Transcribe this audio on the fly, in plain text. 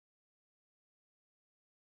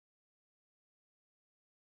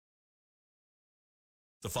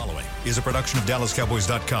The following is a production of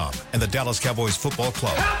DallasCowboys.com and the Dallas Cowboys Football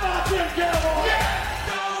Club. How about them Cowboys? Yeah!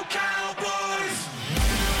 Go Cowboys!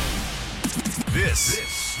 This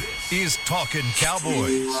is Talkin'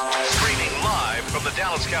 Cowboys. Streaming live from the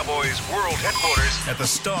Dallas Cowboys World Headquarters at the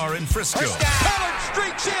Star in Frisco. Pollard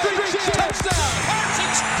streaks in. Touchdown.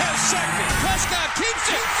 Parsons has sacked it. Prescott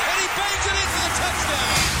keeps it, and he bangs it in for the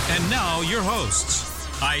touchdown. And now your hosts,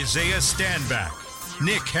 Isaiah Stanback,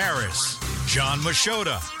 Nick Harris, John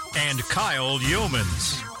Machota, and Kyle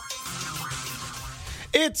Yeomans.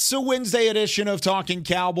 It's a Wednesday edition of Talkin'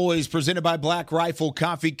 Cowboys presented by Black Rifle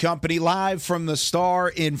Coffee Company, live from the Star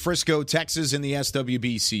in Frisco, Texas, in the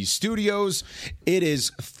SWBC studios. It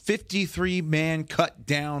is 53-man cut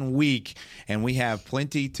down week, and we have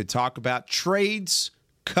plenty to talk about: trades,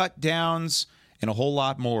 cut downs, and a whole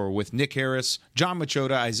lot more with Nick Harris, John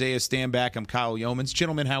Machota, Isaiah Stanback. I'm Kyle Yeomans.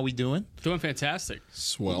 Gentlemen, how we doing? Doing fantastic.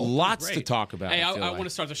 Swell. Lots to talk about. Hey, I want to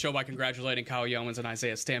start the show by congratulating Kyle Yeomans and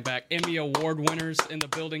Isaiah Stanback, Emmy Award winners in the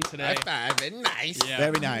building today. High five. Very nice. Yeah.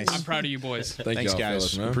 Very nice. I'm proud of you boys. Thanks,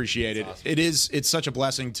 guys. Appreciate it. Awesome. It's such a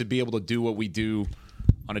blessing to be able to do what we do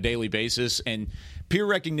on a daily basis, and peer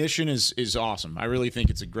recognition is awesome. I really think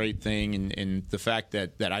it's a great thing, and the fact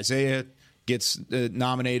that Isaiah gets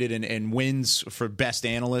nominated and wins for Best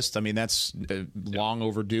Analyst, I mean, that's long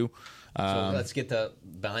overdue. So let's get the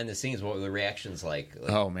behind the scenes. What were the reactions like?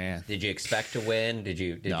 Oh, man. Did you expect to win? Did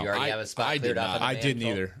you No, already have a spot cleared off? I didn't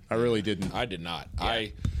either. I really didn't. I did not. Yeah.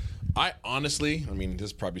 I honestly, I mean,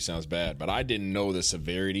 this probably sounds bad, but I didn't know the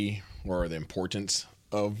severity or the importance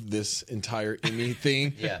of this entire Emmy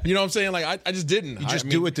thing. Yeah. You know what I'm saying? Like, I just didn't. You just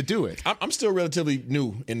do it to do it. I'm still relatively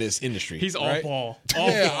new in this industry. He's all right? ball.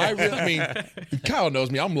 I mean, Kyle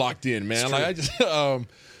knows me. I'm locked in, man. Like, I just, so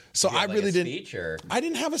Did you I have, like, really a didn't. speech, or? I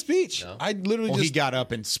didn't have a speech. No? I literally Well, just he got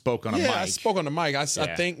up and spoke on a mic. I spoke on the mic. I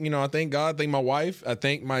thank I thank God, thank my wife, I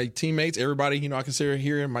thank my teammates, everybody I consider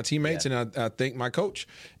here my teammates, Yeah. and I thank my coach,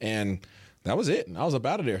 and that was it. And I was up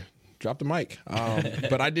out of there. Dropped the mic,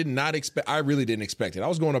 but I did not expect. I really didn't expect it. I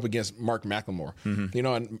was going up against Mark McLemore,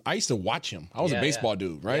 and I used to watch him. I was a baseball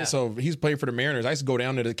dude, right? Yeah. So he's playing for the Mariners. I used to go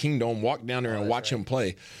down to the Kingdome, walk down there, and watch him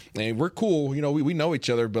play. And we're cool, we know each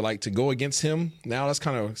other, but like to go against him now, that's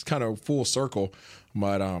kind of full circle.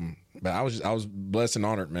 But I was blessed and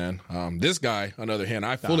honored, man. This guy, on the other hand,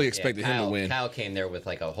 I fully expected him to win. Kyle came there with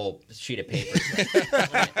like a whole sheet of paper.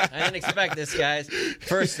 I didn't expect this, guys.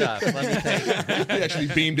 First off, let me thank you. He actually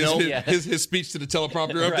beamed his speech to the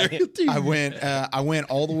teleprompter up Right. there. I went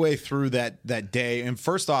all the way through that day, and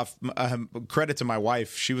first off, credit to my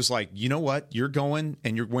wife. She was like, "You know what? You're going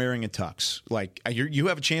and you're wearing a tux. Like you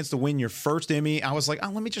have a chance to win your first Emmy." I was like, "Oh,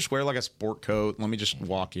 let me just wear like a sport coat. Let me just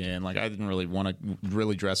walk in." Like I didn't really want to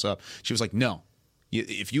really dress up. She was like, "No.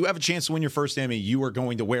 If you have a chance to win your first Emmy, you are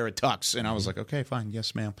going to wear a tux." And I was like, "Okay, fine.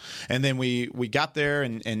 Yes, ma'am." And then we got there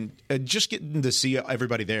and just getting to see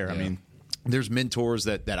everybody there. Yeah. I mean, there's mentors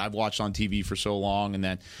that I've watched on TV for so long and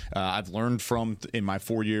that I've learned from in my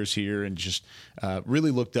 4 years here, and just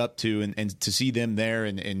really looked up to, and to see them there.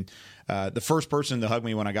 And the first person to hug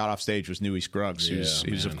me when I got off stage was Newey Scruggs,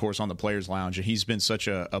 who's of course on the Players Lounge. And he's been such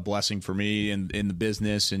a blessing for me in the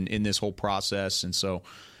business and in this whole process. And so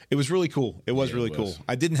it was really cool. It was really cool.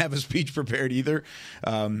 I didn't have a speech prepared either,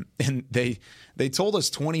 and they told us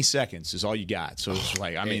 20 seconds is all you got. So it was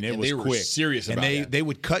like, I mean, it was they were quick. serious about and it. they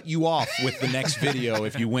would cut you off with the next video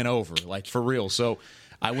if you went over, like for real. So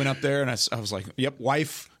I went up there and I was like, "Yep,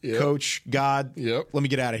 wife, coach, God, let me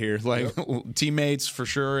get out of here." Like teammates for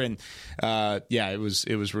sure, and it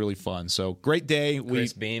was really fun. So great day.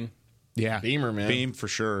 Chris Beam. Yeah, Beamer, man. Beam for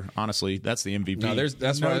sure. Honestly, that's the MVP. No,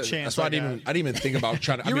 that's no why. chance. That's why I didn't even think about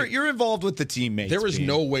trying to. You're involved with the teammates. There was Beam.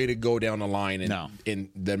 no way to go down the line in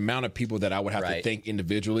the amount of people that I would have to thank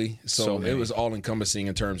individually. So it was all encompassing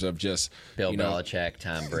in terms of just Bill Belichick,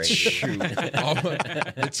 Tom Brady. Shoot,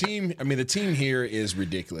 the team. I mean, the team here is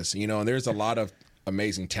ridiculous. And there's a lot of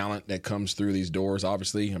amazing talent that comes through these doors.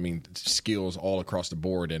 Obviously, I mean, skills all across the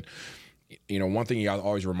board. And one thing you got to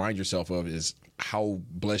always remind yourself of is how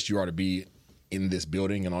blessed you are to be in this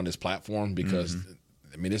building and on this platform, because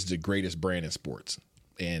I mean, this is the greatest brand in sports.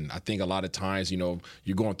 And I think a lot of times, you're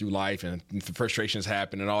going through life and frustrations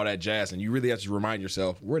happen and all that jazz, and you really have to remind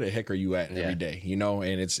yourself, where the heck are you at every day?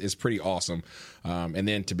 And it's pretty awesome. And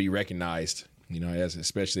then to be recognized, as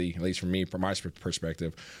especially, at least for me, from my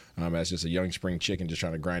perspective, as just a young spring chicken just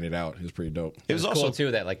trying to grind it out, it was pretty dope. It was also cool too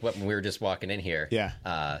that, like, when we were just walking in here,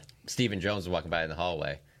 Yeah. Stephen Jones was walking by in the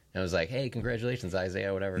hallway. And I was like, hey, congratulations,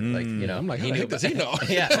 Isaiah, whatever. Like, you know, I'm like, he how the knew heck does he know?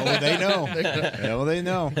 Yeah. Oh, they know. Oh, they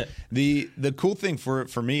know. The cool thing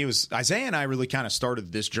for me was Isaiah and I really kind of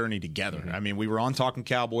started this journey together. I mean, we were on Talking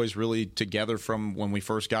Cowboys really together from when we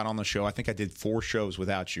first got on the show. I think I did 4 shows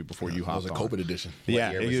without you before you hopped on. It was a COVID edition.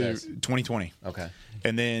 Yeah, year was this? 2020. Okay.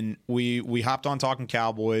 And then we hopped on Talking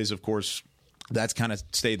Cowboys. Of course, that's kind of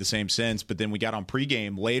stayed the same since. But then we got on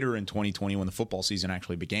pregame later in 2020 when the football season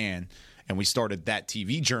actually began. And we started that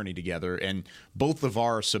TV journey together. And both of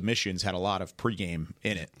our submissions had a lot of pregame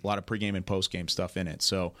in it, a lot of pregame and postgame stuff in it.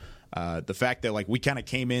 So the fact that like we kind of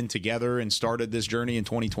came in together and started this journey in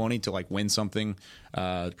 2020 to like win something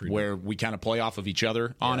where we kind of play off of each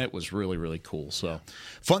other on it was really, really cool. So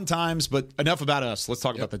fun times, but enough about us. Let's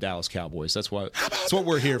talk about the Dallas Cowboys. That's what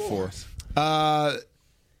we're here for.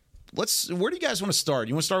 Where do you guys want to start?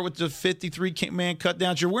 You want to start with the 53-man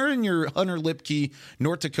cutdowns? You're wearing your Hunter Lipke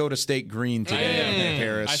North Dakota State green today,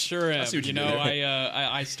 Harris. I sure am. see what you You did know, there.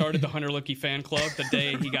 I started the Hunter Lipke fan club the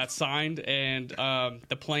day he got signed, and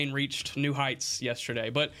the plane reached new heights yesterday.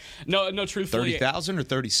 But no, truthfully, 30,000 or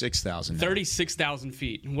 36,000? 36,000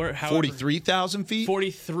 feet. 43,000 feet?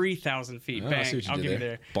 43,000 feet. Oh, I Bang! see what you I'll did give you there.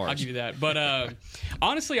 there. Bars. I'll give you that. But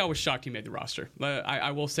honestly, I was shocked he made the roster.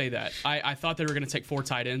 I will say that. I thought they were going to take 4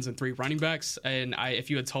 tight ends and 3 running backs. And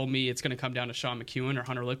if you had told me it's going to come down to Sean McEwen or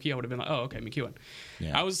Hunter Lipke, I would have been like, oh, okay, McEwen.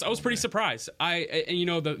 Yeah. I was pretty surprised. And you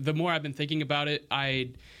know, the more I've been thinking about it,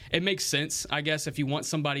 it makes sense, I guess, if you want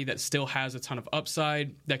somebody that still has a ton of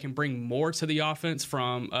upside, that can bring more to the offense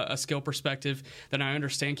from a skill perspective, then I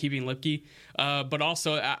understand keeping Lipke. But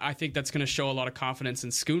also, I think that's going to show a lot of confidence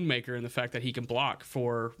in Schoonmaker and the fact that he can block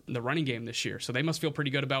for the running game this year. So they must feel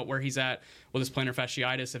pretty good about where he's at with his plantar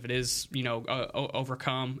fasciitis, if it is, you know,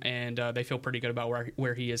 overcome, and they feel pretty good about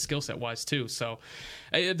where he is skill set wise too. So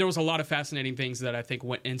there was a lot of fascinating things that I think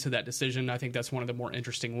went into that decision. I think that's one of the more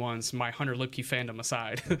interesting ones, my Hunter Lipke fandom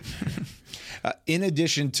aside. In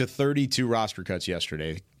addition to 32 roster cuts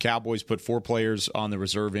yesterday, Cowboys put 4 players on the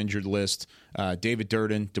reserve injured list. David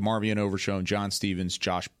Durden, DeMarvion Overshown, John Stevens,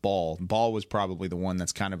 Josh Ball. Ball was probably the one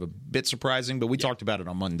that's kind of a bit surprising, but we talked about it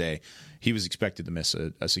on Monday. He was expected to miss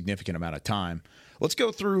a significant amount of time. Let's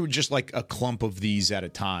go through just like a clump of these at a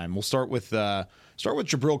time. We'll start with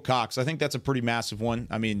Jabril Cox. I think that's a pretty massive one.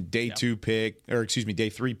 I mean, day 3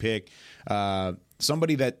 pick.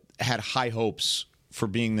 Somebody that had high hopes for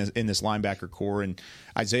being in this linebacker core. And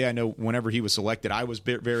Isaiah, I know whenever he was selected, I was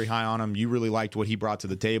very high on him. You really liked what he brought to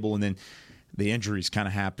the table, and then the injuries kind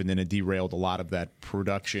of happened, and it derailed a lot of that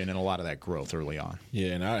production and a lot of that growth early on.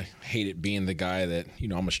 Yeah, and I hated being the guy that, you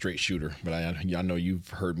know, I'm a straight shooter, but I know you've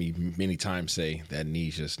heard me many times say that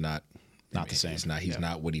knee's just not the same. He's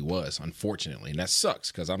not what he was, unfortunately, and that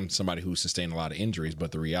sucks because I'm somebody who sustained a lot of injuries.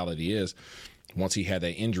 But the reality is, once he had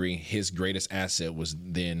that injury, his greatest asset was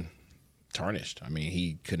then tarnished. I mean,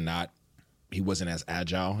 he wasn't as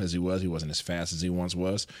agile as he was. He wasn't as fast as he once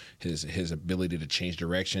was. His ability to change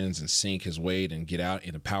directions and sink his weight and get out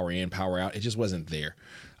and power in, power out, it just wasn't there.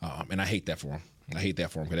 And I hate that for him.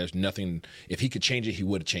 Because there's nothing. If he could change it, he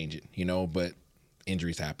would have changed it. You know, but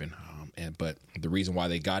injuries happen. But the reason why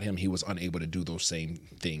they got him, he was unable to do those same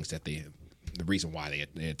things that the reason why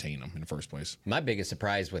they attained him in the first place. My biggest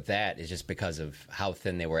surprise with that is just because of how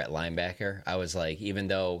thin they were at linebacker. I was like, even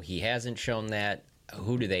though he hasn't shown that,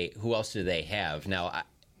 who else do they have? Now,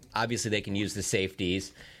 obviously they can use the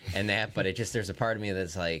safeties and that, but there's a part of me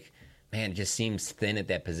that's like, man, it just seems thin at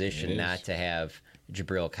that position not to have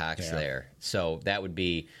Jabril Cox there. So that would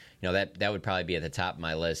be, you know, that would probably be at the top of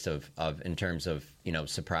my list of in terms of, you know,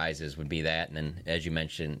 surprises would be that. And then, as you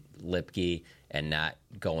mentioned, Lipke and not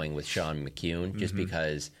going with Sean McEwen, just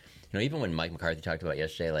because, you know, even when Mike McCarthy talked about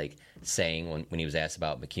yesterday, like saying when he was asked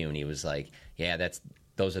about McEwen, he was like, yeah,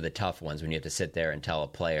 those are the tough ones when you have to sit there and tell a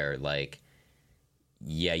player, like,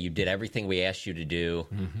 yeah, you did everything we asked you to do,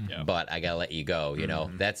 but I got to let you go. You know,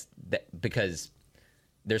 that's because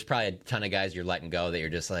there's probably a ton of guys you're letting go that you're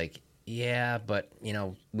just like, yeah, but, you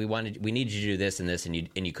know, we needed you to do this and this, and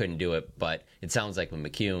you couldn't do it. But it sounds like with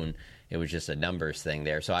McEwen, it was just a numbers thing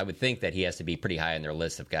there. So I would think that he has to be pretty high on their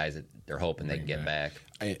list of guys that they're hoping they can get back.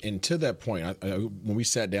 And to that point, when we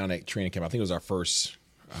sat down at training camp, I think it was our first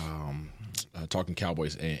Talking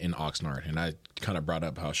Cowboys in Oxnard, and I kind of brought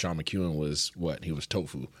up how Sean McEwen was he was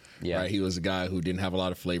tofu. Yeah, right? He was a guy who didn't have a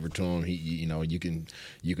lot of flavor to him. You know, you can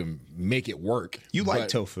make it work. You like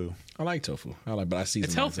tofu? I like tofu. But I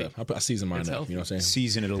season mine up. I season mine up. Healthy. You know what I'm saying?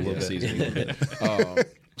 Season it a little bit.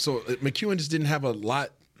 So McEwen just didn't have a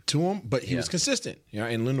lot to him, but he was consistent. You know,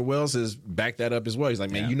 and Linda Wells has backed that up as well. He's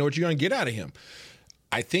like, man, you know what you're going to get out of him.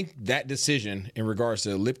 I think that decision in regards to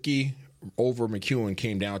Lipke over McEwen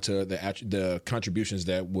came down to the contributions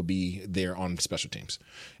that would be there on special teams.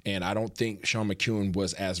 And I don't think Sean McEwen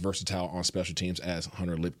was as versatile on special teams as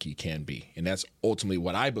Hunter Lipke can be. And that's ultimately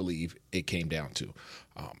what I believe it came down to.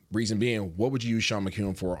 Reason being, what would you use Sean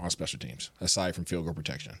McEwen for on special teams, aside from field goal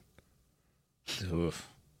protection? Oof.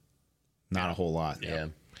 Not a whole lot. Yeah.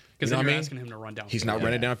 Because You know then what I you're mean? asking him to run down. He's not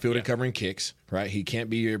running downfield and covering kicks, right? He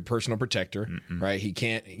can't be your personal protector, right? He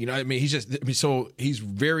can't, you know what I mean? So he's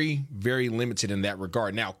very, very limited in that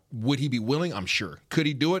regard. Now, would he be willing? I'm sure. Could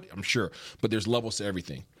he do it? I'm sure. But there's levels to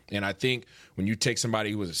everything. And I think when you take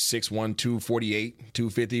somebody who was 6'1", 248,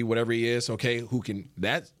 250, whatever he is, okay, who can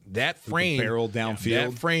that frame barrel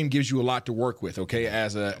downfield. that frame gives you a lot to work with,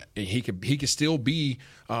 okay? He could still be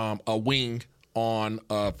a wing on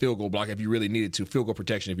a field goal block if you really needed to, field goal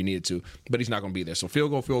protection if you needed to, but he's not going to be there. So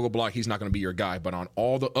field goal block, he's not going to be your guy. But on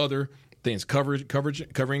all the other things, covering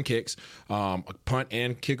kicks, punt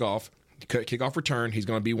and kickoff return, he's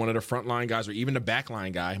going to be one of the front line guys or even the back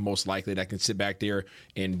line guy, most likely, that can sit back there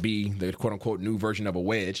and be the quote unquote new version of a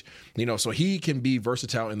wedge. You know, so he can be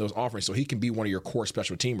versatile in those offerings. So he can be one of your core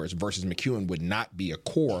special teamers versus McEwen would not be a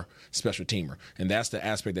core special teamer. And that's the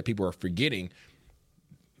aspect that people are forgetting.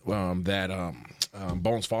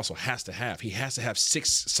 Bones Fossil has to have. He has to have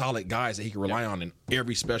 6 solid guys that he can rely on in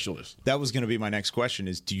every specialist. That was going to be my next question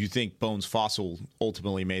is, do you think Bones Fossil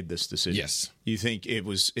ultimately made this decision? Yes. You think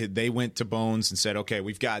they went to Bones and said, okay,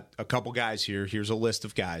 we've got a couple guys here. Here's a list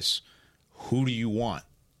of guys. Who do you want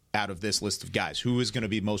out of this list of guys? Who is going to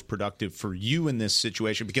be most productive for you in this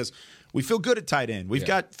situation? Because we feel good at tight end. We've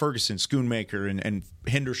got Ferguson, Schoonmaker, and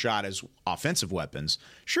Hendershot as offensive weapons.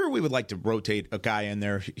 Sure, we would like to rotate a guy in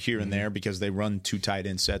there here and there because they run 2 tight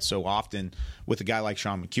end sets so often with a guy like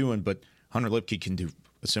Sean McEwen, but Hunter Lipke can do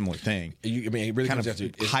a similar thing. He really kind comes of down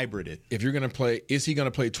to hybrid it. If you're going to play, is he going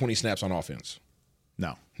to play 20 snaps on offense?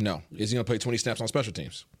 No. Is he going to play 20 snaps on special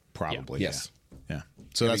teams? Probably. Yes. Yeah.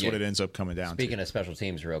 So that's what it ends up coming down Speaking to. of special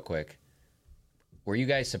teams, real quick, were you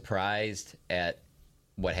guys surprised at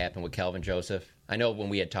what happened with Kelvin Joseph? I know when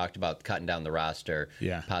we had talked about cutting down the roster,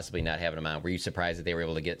 possibly not having him on, were you surprised that they were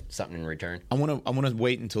able to get something in return? I want to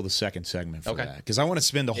wait until the second segment for that because I want to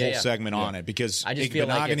spend the whole segment on it because I just feel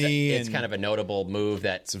like it's kind of a notable move.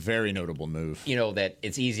 It's a very notable move. You know, that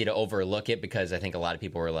it's easy to overlook it because I think a lot of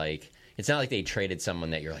people were like, it's not like they traded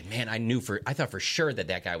someone that you're like, man, I thought for sure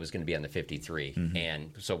that guy was going to be on the 53. Mm-hmm.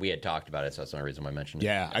 And so we had talked about it, so that's the only reason why I mentioned it.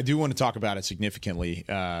 Yeah, I do want to talk about it significantly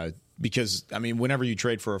because, I mean, whenever you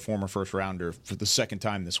trade for a former first rounder for the second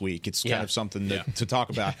time this week, it's kind of something to talk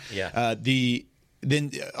about.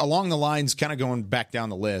 Then along the lines, kind of going back down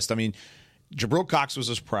the list, I mean, Jabril Cox was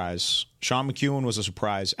a surprise. Sean McEwen was a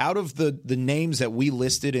surprise. Out of the names that we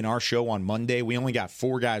listed in our show on Monday, we only got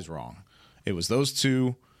 4 guys wrong. It was those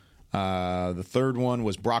 2. The third one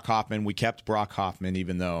was Brock Hoffman. We kept Brock Hoffman,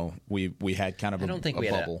 even though we had kind of a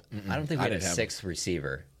bubble. I don't think we had a 6th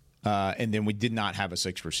receiver. And then we did not have a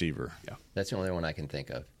 6th receiver. Yeah, that's the only one I can think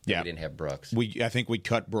of. We didn't have Brooks. I think we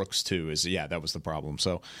cut Brooks too. That was the problem.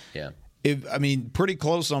 So pretty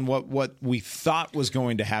close on what we thought was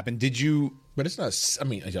going to happen. Did you? But it's not. I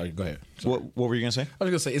mean, go ahead. What were you going to say? I was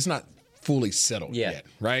going to say it's not fully settled yet,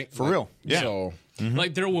 right? For real. Yeah. So. Mm-hmm.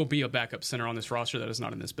 Like there will be a backup center on this roster that is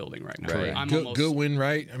not in this building right now. Right. Goodwin,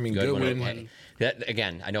 right? I mean, Goodwin. That,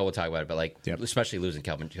 again, I know we'll talk about it, but especially losing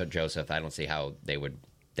Kelvin Joseph, I don't see how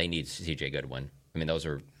they need C.J. Goodwin. I mean, those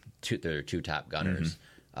are their 2 top gunners.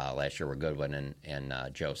 Last year were Goodwin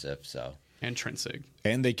and Joseph. So and Trent Sig.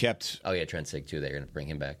 And they kept. Oh yeah, Trent Sig too. They're going to bring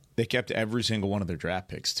him back. They kept every single one of their draft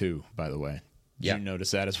picks too. By the way. Did you notice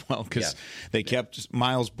that as well? Because they kept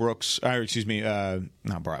Miles Brooks,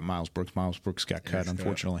 not Miles Brooks. Miles Brooks got cut,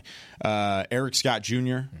 unfortunately. Eric Scott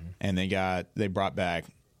Jr., and they brought back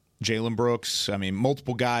Jalen Brooks. I mean,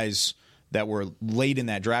 multiple guys that were late in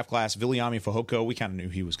that draft class. Viliami Fehoko, we kind of knew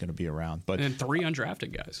he was going to be around. But and 3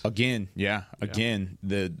 undrafted guys. Again,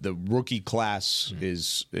 the rookie class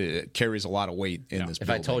carries a lot of weight in this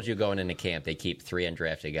building. If I told you going into camp they keep 3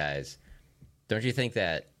 undrafted guys, don't you think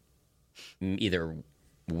that either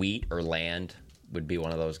Wheat or Land would be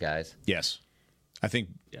one of those guys? Yes. I think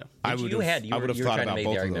I would have you thought were about trying to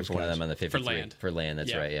both make of those one of them on the 53. For Land,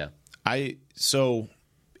 that's right, yeah. So,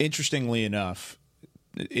 interestingly enough,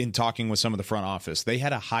 in talking with some of the front office, they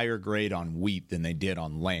had a higher grade on Wheat than they did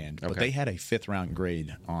on Land, but they had a 5th-round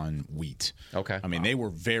grade on Wheat. Okay. I mean, they were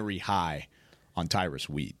very high on Tyrus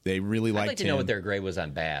Wheat. They really liked him. I'd like to know what their grade was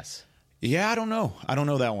on Bass. Yeah, I don't know. I don't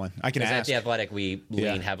know that one. I can ask. At The Athletic, we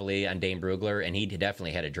lean heavily on Dane Brugler, and he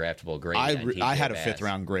definitely had a draftable grade. I had a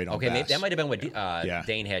 5th-round grade on Bass. That might have been what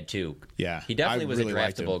Dane had too. Yeah. He definitely was a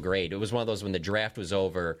draftable grade. It was one of those when the draft was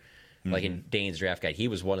over, Like in Dane's draft guide, he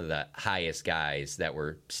was one of the highest guys that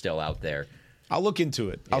were still out there. I'll look into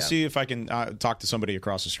it. I'll Yeah. see if I can talk to somebody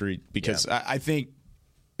across the street because I think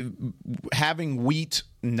having Wheat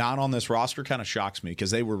not on this roster kind of shocks me because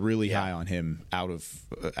they were really high on him out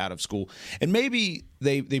of school. And maybe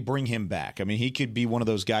they bring him back. I mean, he could be one of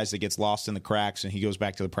those guys that gets lost in the cracks and he goes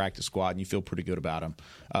back to the practice squad and you feel pretty good about him.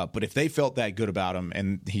 But if they felt that good about him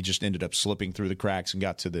and he just ended up slipping through the cracks and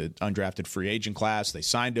got to the undrafted free agent class, they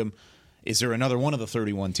signed him. Is there another one of the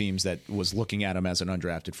 31 teams that was looking at him as an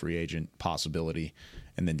undrafted free agent possibility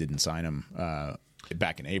and then didn't sign him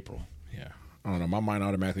back in April? Yeah. I don't know. My mind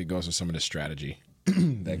automatically goes to some of the strategy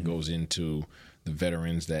that goes into the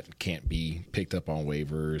veterans that can't be picked up on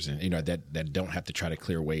waivers and, that don't have to try to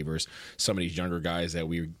clear waivers. Some of these younger guys that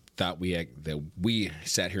we thought that we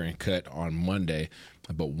sat here and cut on Monday,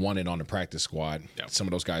 but wanted on the practice squad. Yep. Some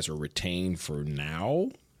of those guys are retained for now,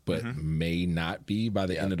 but may not be by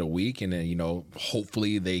the end of the week. And then,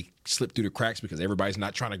 hopefully they slip through the cracks because everybody's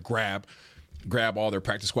not trying to grab all their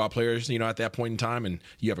practice squad players, at that point in time. And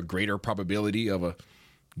you have a greater probability of a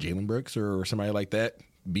Jalen Brooks or somebody like that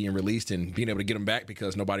being released and being able to get them back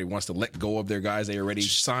because nobody wants to let go of their guys they already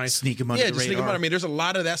signed. Sneak them under the radar. Sneak them under. I mean, there's a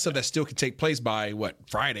lot of that stuff that still can take place by,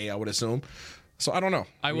 Friday, I would assume. So I don't know.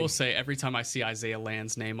 I will say every time I see Isaiah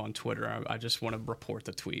Land's name on Twitter, I just want to report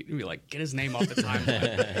the tweet and be like, get his name off the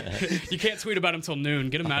timeline. You can't tweet about him till noon.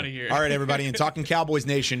 Get him out of here. All right, everybody. In Talking Cowboys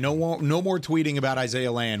Nation, no more tweeting about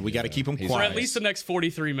Isaiah Land. We got to keep him quiet. For at least the next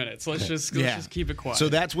 43 minutes. Let's just keep it quiet. So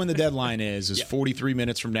that's when the deadline is 43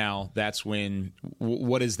 minutes from now. That's when –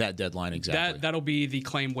 what is that deadline exactly? That'll be the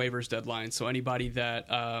claim waivers deadline. So anybody that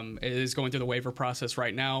is going through the waiver process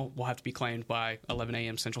right now will have to be claimed by 11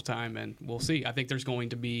 a.m. Central Time, and we'll see. I think there's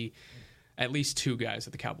going to be at least 2 guys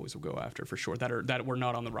that the Cowboys will go after for sure that were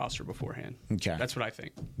not on the roster beforehand. Okay. That's what I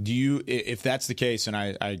think. Do you, if that's the case, and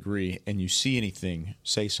I agree, and you see anything,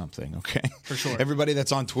 say something, okay? For sure. Everybody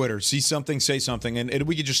that's on Twitter, see something, say something, and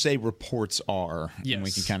we could just say reports are, yes. And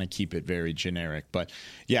we can kind of keep it very generic. But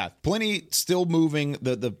yeah, plenty still moving.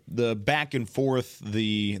 The back and forth,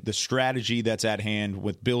 the strategy that's at hand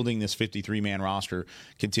with building this 53-man roster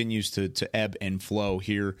continues to ebb and flow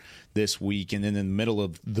here this week and then in the middle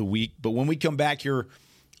of the week. But when we come back here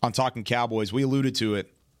on Talking Cowboys, we alluded to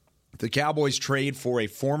it. The Cowboys trade for a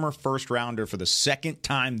former first-rounder for the second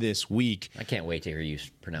time this week. I can't wait to hear you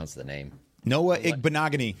pronounce the name. Noah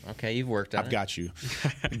Igbenogany. Okay, you've worked on it. I've got you.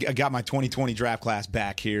 I got my 2020 draft class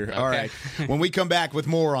back here. Okay. All right. When we come back with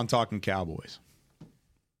more on Talking Cowboys.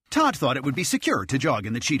 Todd thought it would be secure to jog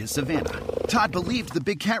in the cheetah savanna. Todd believed the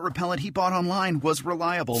big cat repellent he bought online was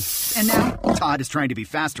reliable. And now, Todd is trying to be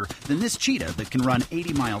faster than this cheetah that can run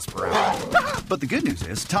 80 miles per hour. But the good news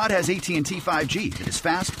is, Todd has AT&T 5G that is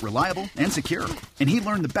fast, reliable, and secure. And he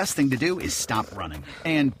learned the best thing to do is stop running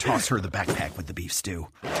and toss her the backpack with the beef stew.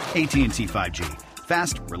 AT&T 5G.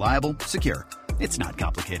 Fast, reliable, secure. It's not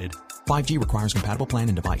complicated. 5G requires compatible plan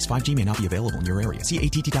and device. 5G may not be available in your area. See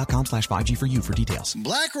att.com/5G for you for details.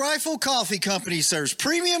 Black Rifle Coffee Company serves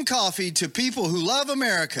premium coffee to people who love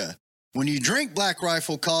America. When you drink Black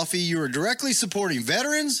Rifle Coffee, you are directly supporting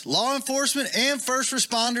veterans, law enforcement, and first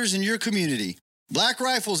responders in your community. Black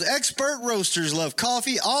Rifle's expert roasters love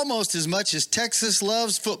coffee almost as much as Texas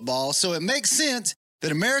loves football, so it makes sense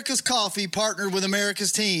that America's Coffee partnered with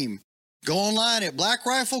America's team. Go online at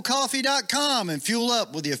blackriflecoffee.com and fuel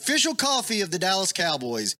up with the official coffee of the Dallas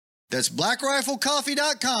Cowboys. That's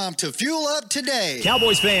blackriflecoffee.com to fuel up today.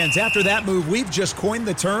 Cowboys fans, after that move, we've just coined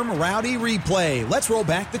the term Rowdy Replay. Let's roll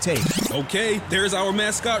back the tape. Okay, there's our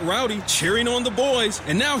mascot Rowdy cheering on the boys.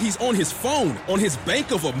 And now he's on his phone, on his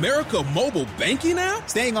Bank of America mobile banking app?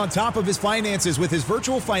 Staying on top of his finances with his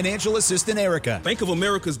virtual financial assistant, Erica. Bank of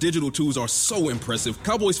America's digital tools are so impressive.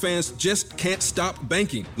 Cowboys fans just can't stop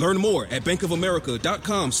banking. Learn more at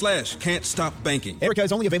bankofamerica.com/can't stop banking. Erica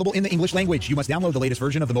is only available in the English language. You must download the latest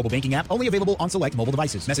version of the mobile banking app, only available on select mobile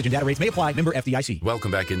devices. Message and data rates may apply. Member FDIC.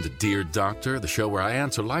 Welcome back into Dear Doctor, the show where I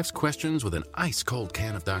answer life's questions with an ice-cold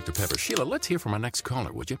can of Dr. Pepper. Sheila, let's hear from our next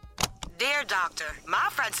caller, would you? Dear Doctor, my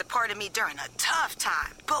friend supported me during a tough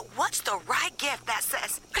time, but what's the right gift that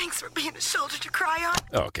says, thanks for being a shoulder to cry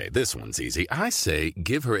on? Okay, this one's easy. I say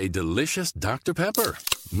give her a delicious Dr. Pepper.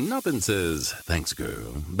 Nothing says, thanks,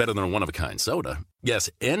 girl, better than a one-of-a-kind soda. Yes,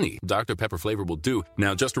 any Dr. Pepper flavor will do.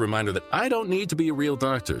 Now, just a reminder that I don't need to be a real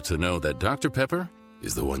doctor to know that Dr. Pepper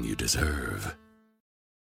is the one you deserve.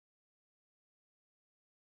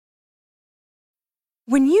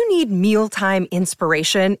 When you need mealtime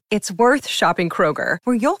inspiration, it's worth shopping Kroger,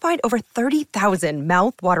 where you'll find over 30,000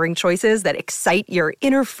 mouth-watering choices that excite your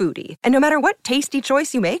inner foodie. And no matter what tasty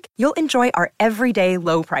choice you make, you'll enjoy our everyday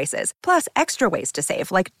low prices, plus extra ways to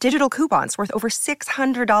save, like digital coupons worth over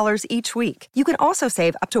 $600 each week. You can also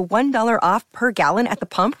save up to $1 off per gallon at the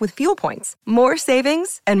pump with fuel points. More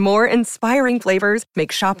savings and more inspiring flavors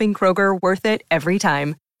make shopping Kroger worth it every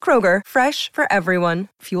time. Kroger, fresh for everyone.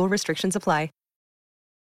 Fuel restrictions apply.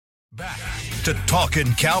 Back to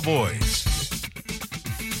Talkin' Cowboys.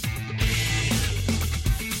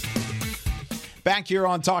 Back here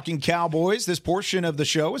on Talking Cowboys, this portion of the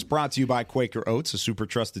show is brought to you by Quaker Oats, a super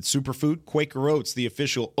trusted superfood. Quaker Oats, the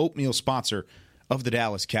official oatmeal sponsor of the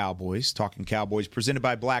Dallas Cowboys. Talking Cowboys, presented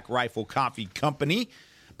by Black Rifle Coffee Company.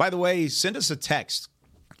 By the way, send us a text,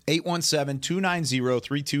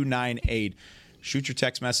 817-290-3298. Shoot your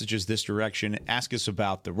text messages this direction. Ask us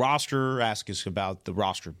about the roster. Ask us about the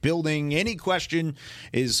roster building. Any question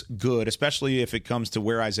is good, especially if it comes to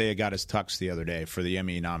where Isaiah got his tux the other day for the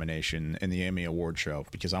Emmy nomination and the Emmy Award show,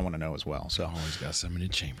 because I want to know as well. So always got something in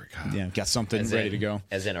the chamber, Kyle. Yeah, got something ready to go.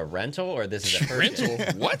 As in a rental, or this is a purchase?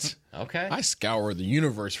 Rental? What? Okay. I scour the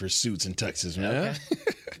universe for suits in Texas, man. Okay.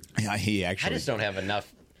 Yeah, he actually. I just don't have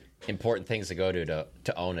enough important things to go to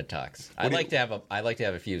own a tux. I'd like to have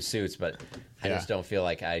a few suits, but I just don't feel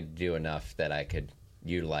like I do enough that I could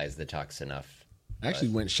utilize the tux enough. I actually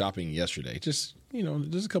went shopping yesterday. Just,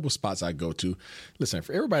 there's a couple spots I go to. Listen,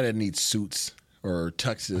 for everybody that needs suits or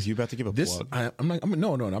tuxes. Are you about to give a plug? I'm not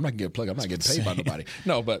going to get a plug. I'm not getting paid by nobody.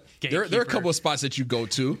 No, but there are a couple of spots that you go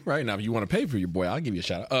to right now. If you want to pay for your boy, I'll give you a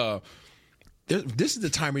shout out. This is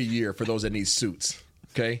the time of year for those that need suits,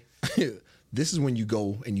 okay? This is when you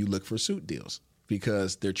go and you look for suit deals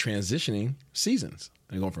because they're transitioning seasons.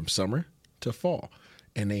 They're going from summer to fall,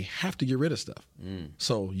 and they have to get rid of stuff.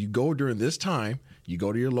 So you go during this time, you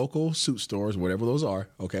go to your local suit stores, whatever those are,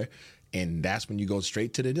 okay? And that's when you go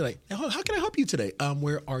straight to the deal. Like, how can I help you today?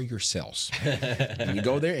 Where are your cells? And you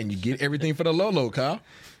go there and you get everything for the Lolo, Kyle.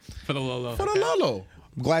 For the Lolo. For the Lolo.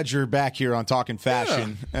 I'm glad you're back here on Talking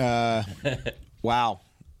Fashion. Yeah. Wow.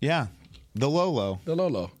 Yeah. The Lolo. The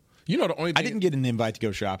Lolo. The only thing I didn't get an invite to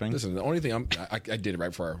go shopping. Listen, the only thing I did it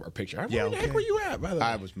right for our picture. Where the heck were you at, by the way?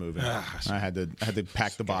 I was moving. I had to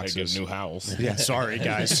pack the boxes. Get a new house. Yeah, sorry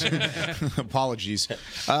guys. Apologies.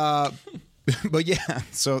 But yeah,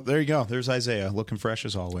 so there you go. There's Isaiah, looking fresh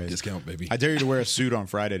as always. Discount, baby. I dare you to wear a suit on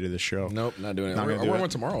Friday to this show. Nope, not doing it. I'll wear one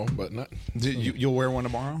tomorrow, but not. You'll wear one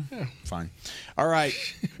tomorrow? Yeah, fine. All right.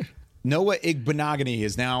 Noah Igbenogany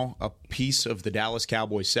is now a piece of the Dallas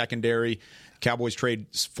Cowboys secondary. Cowboys trade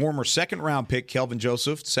former second-round pick Kelvin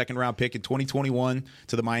Joseph, second-round pick in 2021,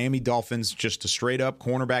 to the Miami Dolphins, just a straight-up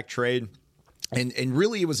cornerback trade. And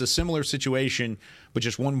really it was a similar situation, but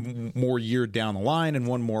just one more year down the line and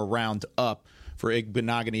one more round up for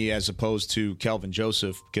Igbenogany as opposed to Kelvin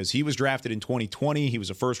Joseph, because he was drafted in 2020. He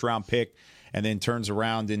was a first-round pick and then turns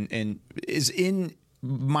around and is in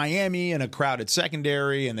Miami in a crowded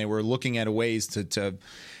secondary, and they were looking at ways to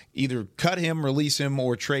either cut him, release him,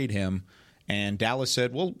 or trade him. And Dallas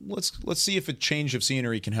said, well, let's see if a change of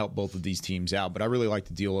scenery can help both of these teams out. But I really like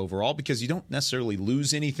the deal overall because you don't necessarily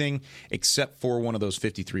lose anything except for one of those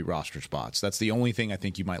 53 roster spots. That's the only thing I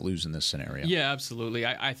think you might lose in this scenario. Yeah, absolutely.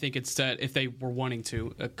 I think instead, if they were wanting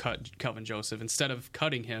to cut Kelvin Joseph, instead of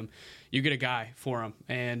cutting him, you get a guy for him,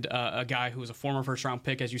 and a guy who was a former first-round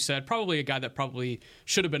pick, as you said, probably a guy that probably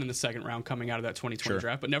should have been in the second round coming out of that 2020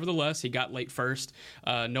 draft. But nevertheless, he got late first.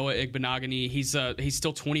 Noah Igbenogany, he's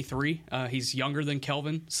still 23. He's younger than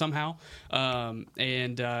Kelvin somehow.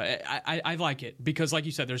 I like it because, like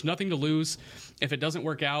you said, there's nothing to lose. If it doesn't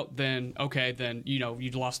work out, then okay, then you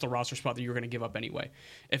lost the roster spot that you were going to give up anyway.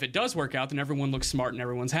 If it does work out, then everyone looks smart and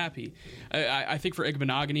everyone's happy. I think for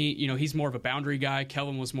Igbenogany, he's more of a boundary guy.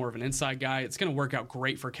 Kelvin was more of an inside guy. It's going to work out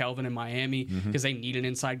great for Kelvin in Miami because they need an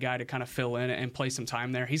inside guy to kind of fill in and play some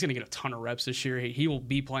time there. He's going to get a ton of reps this year. He will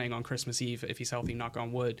be playing on Christmas Eve if he's healthy, knock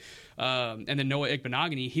on wood. And then Noah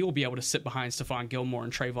Igbenogany, he will be able to sit behind Stephon Gilmore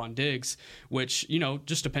and Trayvon Diggs, which,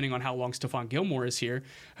 just depending on how long Stephon Gilmore is here,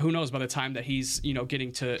 who knows by the time that he's,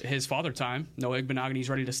 getting to his father time, Noah Igbenogany's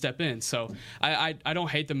ready to step in. So I don't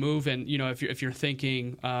hate the move. And, if you're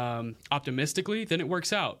thinking optimistically, then it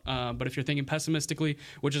works out. But if you're thinking pessimistically,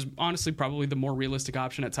 which is honestly probably the more realistic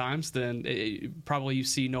option at times, then probably you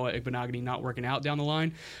see Noah Igbenogany not working out down the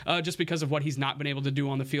line just because of what he's not been able to do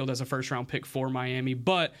on the field as a first-round pick for Miami.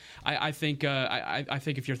 But I think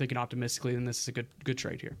if you're thinking optimistically, then this is a good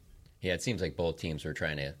trade here. Yeah, it seems like both teams are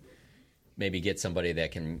trying to maybe get somebody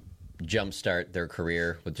that can jumpstart their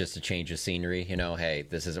career with just a change of scenery. Hey,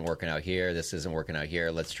 this isn't working out here. This isn't working out here.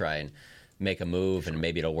 Let's try and make a move and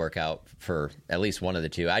maybe it'll work out for at least one of the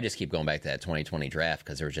two. I just keep going back to that 2020 draft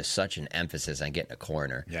because there was just such an emphasis on getting a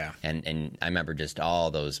corner. Yeah. And I remember just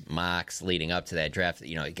all those mocks leading up to that draft.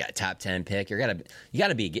 You got a top 10 pick. You got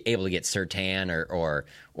to be able to get Surtain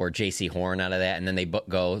or J.C. Horn out of that, and then they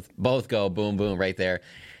both go boom boom right there,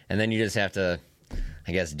 and then you just have to,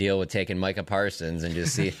 I guess, deal with taking Micah Parsons and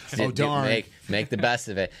just see make the best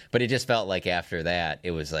of it. But it just felt like after that,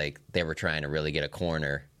 it was like they were trying to really get a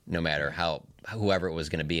corner, no matter whoever it was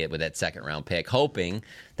going to be with that second round pick, hoping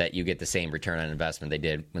that you get the same return on investment they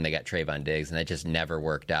did when they got Trayvon Diggs, and that just never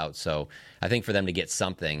worked out. So I think for them to get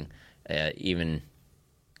something, even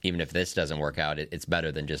if this doesn't work out, it's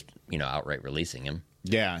better than just outright releasing him.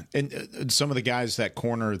 Yeah, and some of the guys that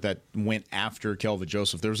corner that went after Kelvin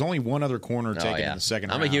Joseph, there was only one other corner taken in the second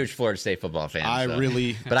round. I'm a huge Florida State football fan.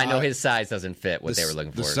 But I know his size doesn't fit what they were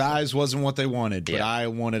looking for. The size wasn't what they wanted, but I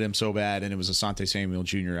wanted him so bad, and it was Asante Samuel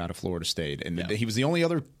Jr. out of Florida State. And he was the only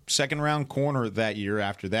other second-round corner that year.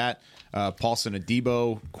 After that, Paulson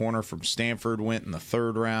Adebo, corner from Stanford, went in the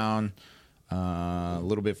third round. A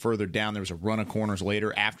little bit further down, there was a run of corners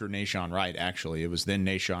later after Nashawn Wright, actually. It was then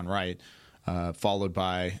Nashawn Wright. Followed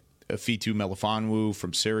by Afitu Melifonwu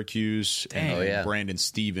from Syracuse and Brandon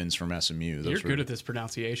Stevens from SMU. You're good at this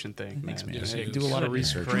pronunciation thing. Makes me do a lot of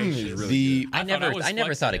research. I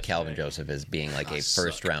never thought of Calvin Joseph as being like a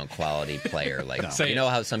first-round quality player. Like you know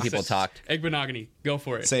how some people talked. Egbenogany, go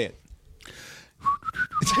for it. Say it.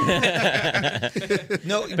 But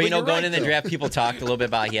going in the draft, people talked a little bit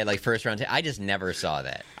about he had like first-round. I just never saw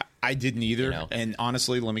that. I didn't either. And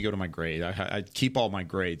honestly, let me go to my grade. I keep all my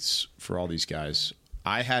grades for all these guys.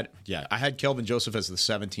 I had Kelvin Joseph as the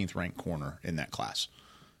 17th ranked corner in that class.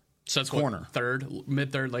 So that's corner. Third,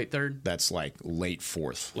 mid-third, late third? That's like late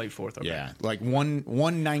fourth. Late fourth, okay. Yeah. Like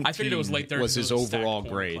 119 I figured it was late third was his overall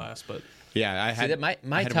grade. Class, but yeah, I had him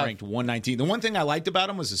ranked 119. The one thing I liked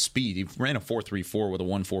about him was his speed. He ran a 4.34 with a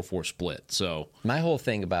 1.44 split. So my whole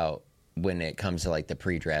thing about when it comes to like the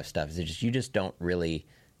pre-draft stuff is you just don't really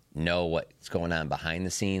know what's going on behind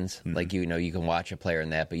the scenes. Mm-hmm. Like, you can watch a player in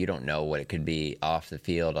that, but you don't know what it could be off the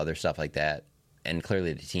field, other stuff like that. And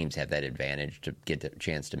clearly the teams have that advantage to get the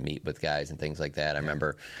chance to meet with guys and things like that. I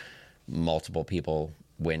remember multiple people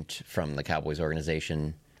went from the Cowboys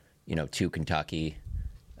organization, to Kentucky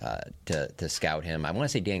to scout him. I want to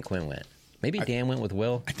say Dan Quinn went. Maybe Dan went with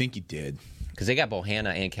Will. I think he did. Because they got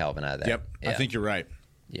Bohanna and Calvin out of that. Yep. Yeah. I think you're right.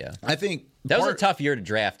 Yeah. I think that was a tough year to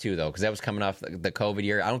draft too, though, because that was coming off the COVID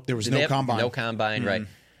year. There was no combine. No combine, right?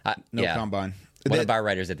 No combine. One of our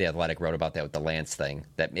writers at The Athletic wrote about that with the Lance thing.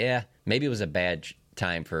 That maybe it was a bad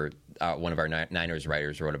time for one of our Niners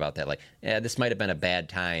writers wrote about that. Like, this might have been a bad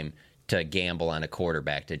time to gamble on a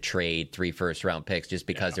quarterback, to trade 3 first-round picks just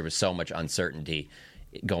because there was so much uncertainty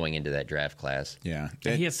going into that draft class. Yeah.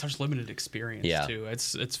 And he has such limited experience too.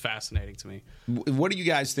 It's fascinating to me. What do you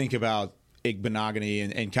guys think about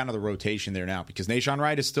Igbenogany and kind of the rotation there now? Because Nashawn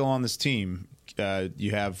Wright is still on this team.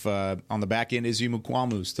 You have on the back end Izzy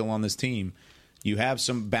Mukwamu still on this team. You have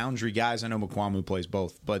some boundary guys. I know Mukwamu plays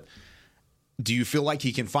both, but do you feel like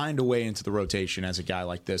he can find a way into the rotation as a guy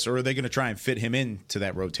like this, or are they going to try and fit him into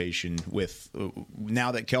that rotation with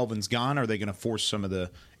now that Kelvin's gone? Are they going to force some of the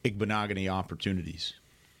Igbenogany opportunities?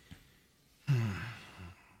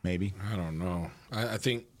 Maybe. I don't know. I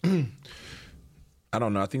think I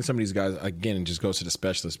don't know. I think some of these guys, again, it just goes to the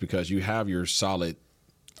specialists, because you have your solid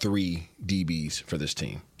 3 DBs for this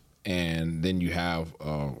team, and then you have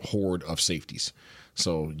a horde of safeties.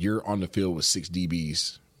 So you're on the field with 6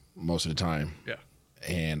 DBs most of the time. Yeah.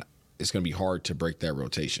 And it's going to be hard to break that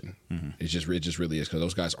rotation. Mm-hmm. It just really is, because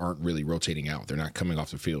those guys aren't really rotating out. They're not coming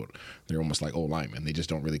off the field. They're almost like old linemen. They just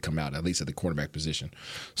don't really come out, at least at the quarterback position.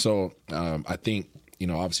 So I think,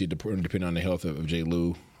 obviously depending on the health of Jay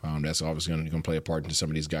Lou, that's obviously going to play a part into some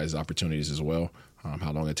of these guys' opportunities as well,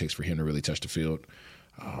 how long it takes for him to really touch the field.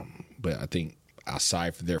 But I think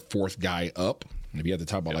aside from their 4th guy up, if you have to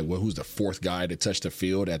talk about who's the 4th guy to touch the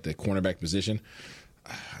field at the cornerback position,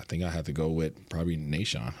 I think I have to go with probably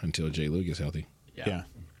Nashawn until Jay Lou gets healthy. Yeah.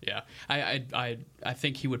 I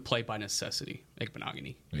think he would play by necessity,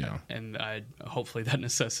 Igbenogany. Yeah. And hopefully that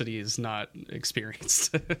necessity is not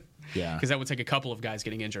experienced. Yeah. Because that would take a couple of guys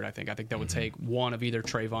getting injured, I think. I think that would take one of either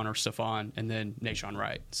Trayvon or Stephon, and then Nashawn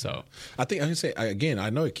Wright. So I think I can say, again, I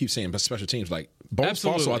know it keeps saying special teams, like Bones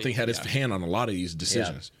also, I think, had his hand on a lot of these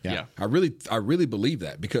decisions. Yeah. I really believe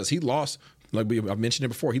that, because he lost Like I've mentioned it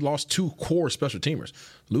before, he lost 2 core special teamers.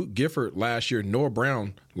 Luke Gifford last year, Noah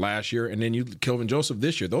Brown last year, and then Kelvin Joseph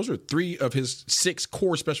this year. Those are 3 of his 6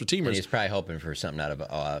 core special teamers. And he's probably hoping for something out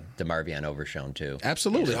of DeMarvion Overshown, too.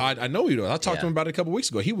 Absolutely. I know he does. I talked to him about it a couple weeks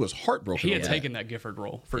ago. He was heartbroken. He had taken that Gifford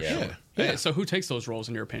role, for sure. Yeah. So who takes those roles,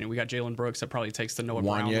 in your opinion? We got Jalen Brooks that probably takes the Noah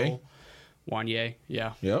Brown role. Wanye,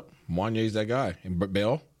 yeah. Yep. Wanye's that guy. And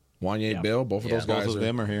Bell. Wanye, Bell, both of those guys. Both of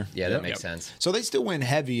them are here. Yeah, that makes sense. So they still went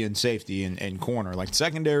heavy in safety and corner. Like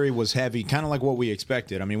secondary was heavy, kind of like what we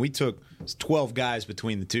expected. I mean, we took 12 guys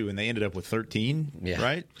between the two, and they ended up with 13,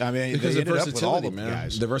 right? I mean, because they the ended up with all versatility, of the man.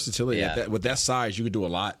 guys. The versatility. With that size, you could do a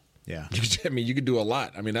lot. Yeah. I mean, you could do a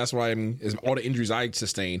lot. I mean, that's why all the injuries I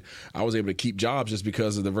sustained, I was able to keep jobs just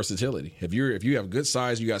because of the versatility. If you have good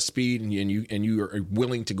size, you got speed, and you are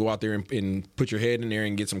willing to go out there and put your head in there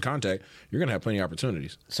and get some contact, you're going to have plenty of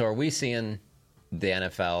opportunities. So are we seeing the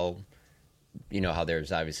NFL, you know how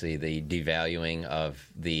there's obviously the devaluing of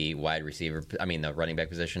the the running back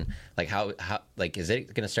position. Like how like is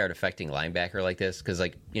it going to start affecting linebacker like this? Because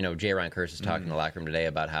Jay Ron Curse is talking in the locker room today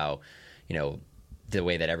about how, the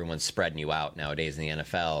way that everyone's spreading you out nowadays in the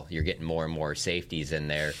NFL, you're getting more and more safeties in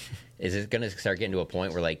there. Is it going to start getting to a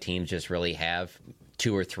point where teams just really have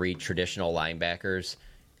 2 or 3 traditional linebackers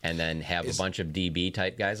and then have a bunch of DB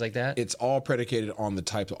type guys like that? It's all predicated on the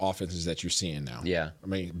type of offenses that you're seeing now. Yeah. I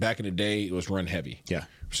mean, back in the day, it was run heavy. Yeah.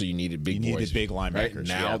 So you needed big boys. You needed big linebackers. Right?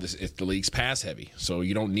 Now, the league's pass heavy. So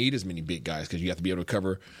you don't need as many big guys because you have to be able to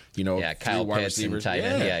cover, Kyle 3 wide Pitts receivers. and tight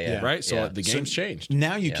end. Right? So the game's changed.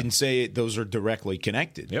 Now you can say those are directly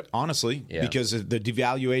connected, honestly, because the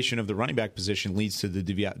devaluation of the running back position leads to the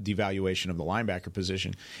devaluation of the linebacker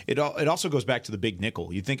position. It also goes back to the big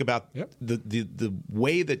nickel. You think about the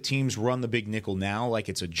way that teams run the big nickel now, like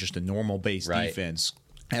it's just a normal base defense,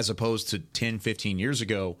 as opposed to 10, 15 years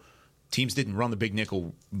ago. Teams didn't run the big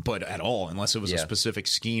nickel, but at all, unless it was a specific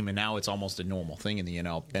scheme, and now it's almost a normal thing in the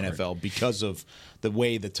NFL because of the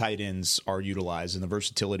way the tight ends are utilized and the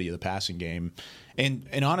versatility of the passing game. And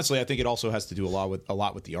honestly, I think it also has to do a lot with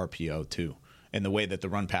the RPO too, and the way that the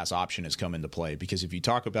run pass option has come into play. Because if you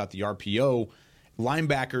talk about the RPO,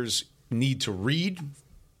 linebackers need to read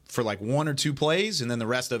for 1 or 2 plays, and then the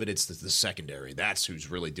rest of it, it's the secondary. That's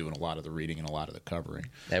who's really doing a lot of the reading and a lot of the covering.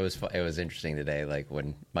 It was interesting today,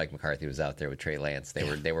 when Mike McCarthy was out there with Trey Lance.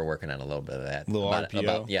 They were working on a little bit of that.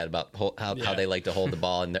 RPO. About how they like to hold the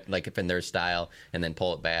ball and in their style, and then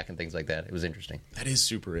pull it back and things like that. It was interesting. That is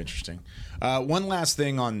super interesting. One last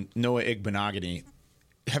thing on Noah Igbenogany.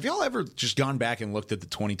 Have y'all ever just gone back and looked at the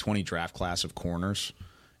 2020 draft class of corners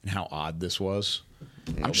and how odd this was?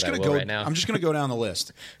 I'm just going to go down the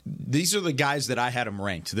list. These are the guys that I had them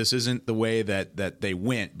ranked. This isn't the way that they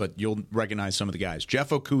went, but you'll recognize some of the guys. Jeff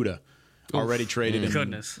Okudah, already traded him.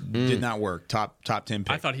 Goodness. Did not work. Top 10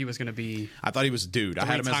 pick. I thought he was going to be. I thought he was a dude. I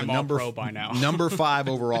had him as a All-Pro by now. number 5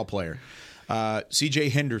 overall player. C.J.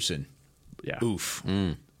 Henderson. Yeah. Oof.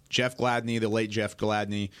 Jeff Gladney, the late Jeff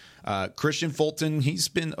Gladney. Christian Fulton, he's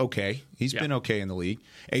been okay. He's been okay in the league.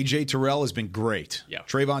 A.J. Terrell has been great. Yeah.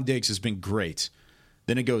 Trayvon Diggs has been great.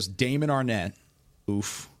 Then it goes Damon Arnett,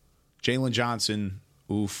 oof. Jalen Johnson,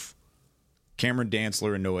 oof. Cameron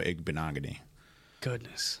Dantzler, and Noah Igbenogany.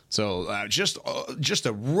 Goodness. So just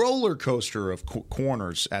a roller coaster of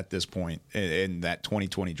corners at this point in that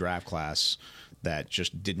 2020 draft class that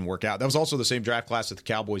just didn't work out. That was also the same draft class that the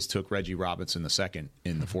Cowboys took Reggie Robinson II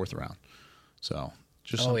in the 4th round. So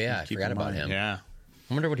just I forgot about him. Yeah.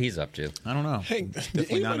 I wonder what he's up to. I don't know. Hey,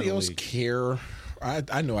 did anybody else care?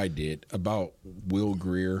 I know I did about Will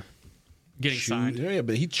Greer getting signed. Yeah,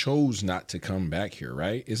 but he chose not to come back here,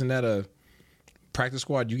 right? Isn't that a practice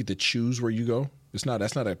squad? You get to choose where you go. That's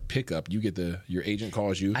not a pickup. You get your agent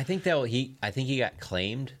calls you. I think he got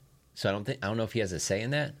claimed. So I don't know if he has a say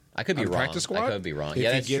in that. I could be wrong. Practice squad? I could be wrong. If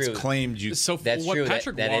that's he gets true. claimed, That's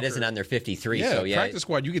true. That it isn't on their 53. Yeah, so practice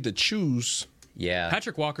squad. You get to choose. Yeah.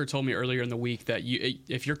 Patrick Walker told me earlier in the week that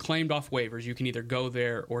if you're claimed off waivers, you can either go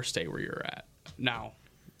there or stay where you're at. Now,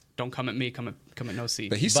 don't come at me. Come at No C.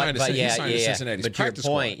 But he signed to Cincinnati's but practice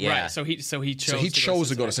your point, squad. Right. So he chose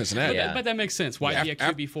to go to Cincinnati. But that makes sense. Why be a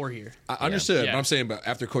QB4 here? I understood, but I'm saying, but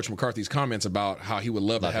after Coach McCarthy's comments about how he would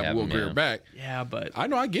love to have Will Greer back. Yeah, but I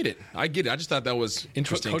know, I get it. I just thought that was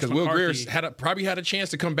interesting because Will Greer probably had a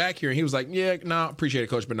chance to come back here, and he was like, "Yeah, appreciate it,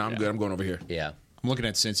 Coach, but I'm good. I'm going over here." Yeah. I'm looking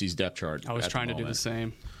at Cincy's depth chart. I was trying to do the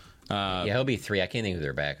same. He'll be 3. I can't think who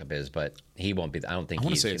their backup is, but he won't be. I don't think I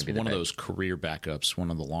want to he's say it's be one of those career backups,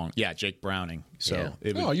 one of the long. Yeah, Jake Browning. So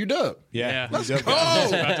you dub. Yeah, let's go. I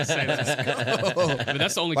was about to say that. But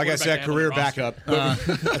that's the only. Like I said, career backup.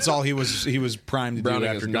 That's all he was primed to Browning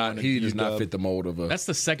do after he does not fit the mold of a. That's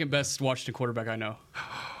the second best Washington quarterback I know.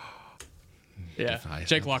 Yeah,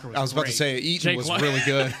 Jake Locker was I was about to say, Eaton was really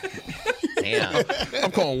good. Damn.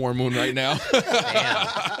 I'm calling Warren Moon right now.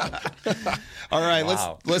 All right,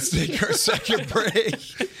 let's take our second break.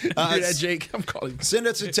 Jake, I'm calling. Send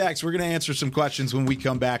us a text. We're going to answer some questions when we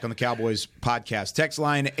come back on the Cowboys podcast. Text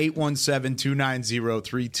line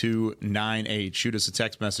 817-290-3298. Shoot us a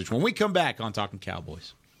text message when we come back on Talkin'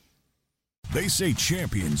 Cowboys. They say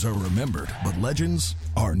champions are remembered, but legends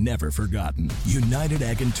are never forgotten. United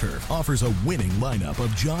Ag and Turf offers a winning lineup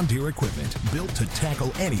of John Deere equipment built to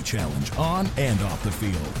tackle any challenge on and off the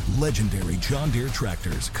field. Legendary John Deere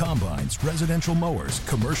tractors, combines, residential mowers,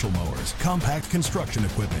 commercial mowers, compact construction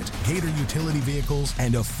equipment, Gator utility vehicles,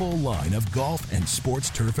 and a full line of golf and sports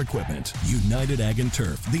turf equipment. United Ag and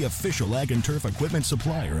Turf, the official Ag and Turf equipment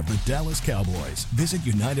supplier of the Dallas Cowboys. Visit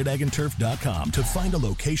UnitedAgAndTurf.com to find a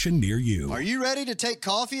location near you. Are you ready to take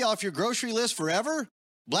coffee off your grocery list forever?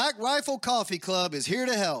 Black Rifle Coffee Club is here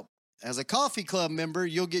to help. As a coffee club member,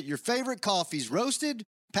 you'll get your favorite coffees roasted,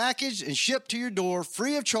 packaged, and shipped to your door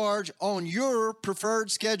free of charge on your preferred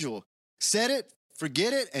schedule. Set it,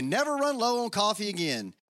 forget it, and never run low on coffee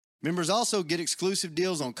again. Members also get exclusive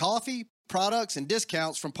deals on coffee, products, and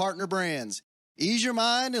discounts from partner brands. Ease your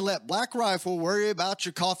mind and let Black Rifle worry about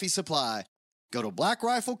your coffee supply. Go to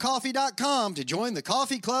blackriflecoffee.com to join the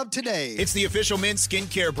coffee club today. It's the official men's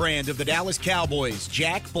skincare brand of the Dallas Cowboys,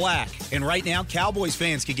 Jack Black. And right now, Cowboys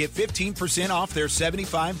fans can get 15% off their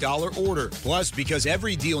 $75 order. Plus, because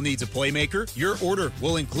every deal needs a playmaker, your order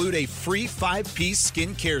will include a free 5-piece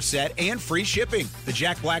skincare set and free shipping. The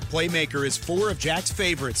Jack Black Playmaker is 4 of Jack's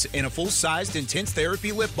favorites and a full-sized intense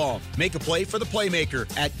therapy lip balm. Make a play for the playmaker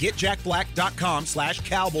at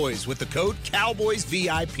getjackblack.com/Cowboys with the code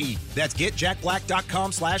CowboysVIP. That's getjackblack.com/Cowboys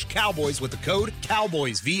with the code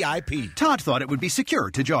CowboysVIP. Todd thought it would be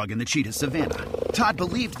secure to jog in the cheetah savanna. Todd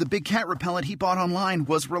believed the big cat repellent he bought online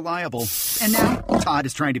was reliable. And now, Todd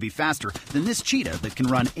is trying to be faster than this cheetah that can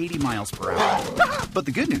run 80 miles per hour. But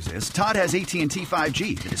the good news is, Todd has AT&T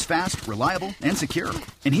 5G that is fast, reliable, and secure.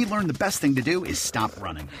 And he learned the best thing to do is stop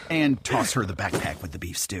running and toss her the backpack with the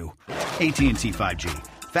beef stew. AT&T 5G.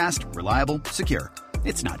 Fast, reliable, secure.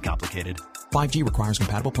 It's not complicated. 5G requires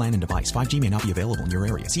compatible plan and device. 5G may not be available in your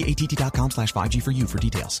area. See att.com/5G for you for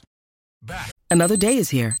details. Another day is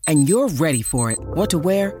here, and you're ready for it. What to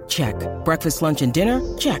wear? Check. Breakfast, lunch, and dinner?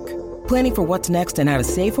 Check. Planning for what's next and how to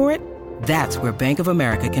save for it? That's where Bank of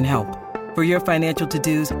America can help. For your financial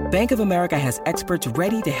to-dos, Bank of America has experts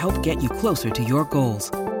ready to help get you closer to your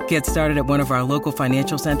goals. Get started at one of our local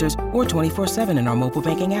financial centers or 24/7 in our mobile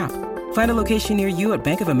banking app. Find a location near you at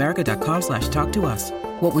bankofamerica.com/talktous.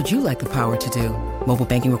 What would you like the power to do? Mobile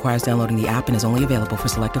banking requires downloading the app and is only available for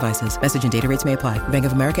select devices. Message and data rates may apply. Bank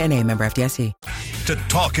of America NA, member FDIC. To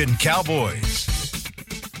Talkin' Cowboys.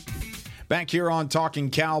 Back here on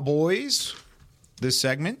Talkin' Cowboys. This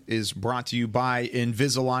segment is brought to you by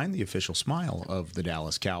Invisalign, the official smile of the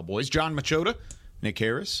Dallas Cowboys. John Machota, Nick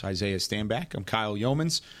Harris, Isaiah Stanback. I'm Kyle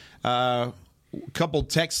Yeomans. Couple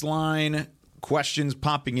text line questions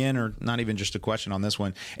popping in, or not even just a question on this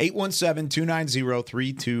one.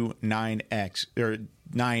 817-290-3298 or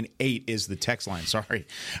 98 is the text line. Sorry,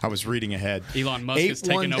 I was reading ahead. Elon Musk is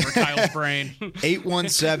taking over Kyle's brain.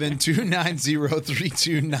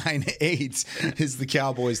 817-290-3298 is the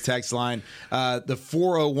Cowboys text line. The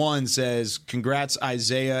 401 says, congrats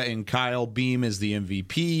Isaiah and Kyle. Beam is the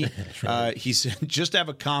MVP. He said, just have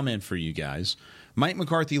a comment for you guys. Mike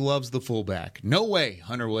McCarthy loves the fullback. No way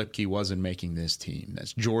Hunter Lipke wasn't making this team.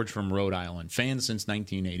 That's George from Rhode Island. Fan since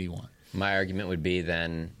 1981. My argument would be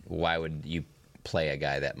then, why would you play a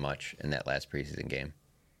guy that much in that last preseason game?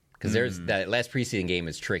 Because there's that last preseason game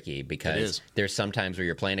is tricky because there's some times where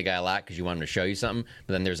you're playing a guy a lot because you want him to show you something,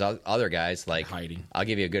 but then there's other guys like hiding. I'll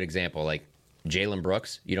give you a good example, like Jalen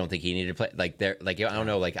Brooks. You don't think he needed to play? Like I don't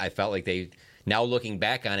know. Like I felt like they, now looking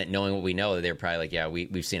back on it, knowing what we know, they're probably like, yeah,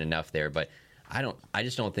 we've seen enough there, but. I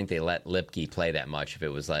just don't think they let Lipke play that much if it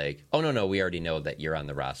was like, oh, no, we already know that you're on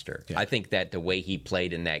the roster. Yeah. I think that the way he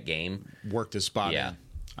played in that game worked his spot in.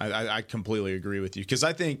 I completely agree with you because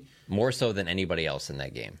I think more so than anybody else in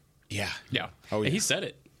that game. Yeah. Oh, yeah. He said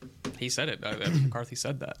it. McCarthy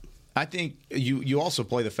said that. I think you also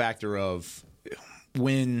play the factor of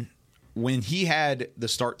when he had the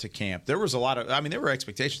start to camp, there was a lot of, there were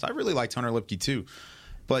expectations. I really liked Hunter Lipke too,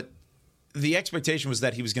 but the expectation was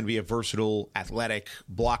that he was going to be a versatile, athletic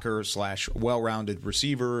blocker / well-rounded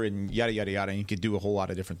receiver and yada, yada, yada. And he could do a whole lot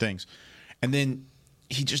of different things. And then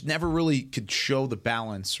he just never really could show the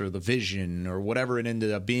balance or the vision or whatever it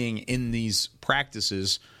ended up being in these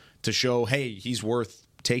practices to show, hey, he's worth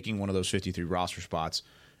taking one of those 53 roster spots.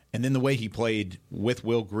 And then the way he played with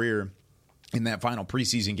Will Grier in that final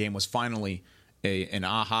preseason game was finally an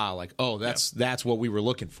aha, like, oh, that's what we were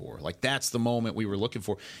looking for. Like, that's the moment we were looking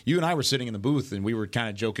for. You and I were sitting in the booth, and we were kind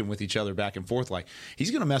of joking with each other back and forth, like,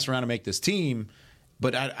 he's going to mess around and make this team.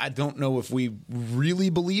 But I don't know if we really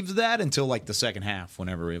believed that until like the second half,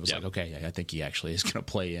 whenever it was like, okay, I think he actually is going to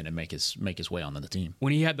play in and make his way onto the team.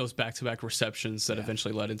 When he had those back-to-back receptions that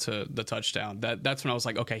eventually led into the touchdown, that's when I was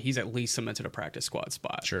like, okay, he's at least cemented a practice squad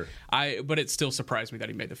spot. Sure. But it still surprised me that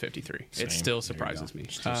he made the 53. Same. It still surprises me.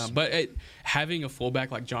 But having a fullback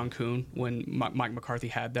like John Kuhn, when Mike McCarthy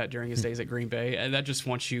had that during his days at Green Bay, that just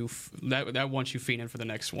wants you that wants you fiending for the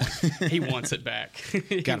next one. He wants it back.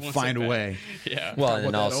 Got to find a way. Yeah. Well,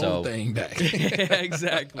 and also thing back.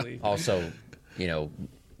 Exactly. Also,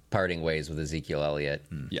 parting ways with Ezekiel Elliott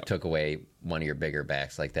took away one of your bigger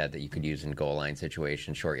backs like that you could use in goal line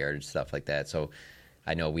situations, short yardage stuff like that. So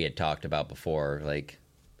I know we had talked about before, like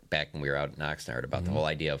back when we were out in Oxnard, about the whole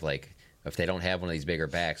idea of like, if they don't have one of these bigger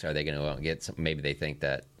backs, are they going to get some? Maybe they think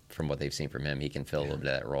that from what they've seen from him, he can fill a little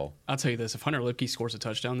bit of that role. I'll tell you this: if Hunter Lipke scores a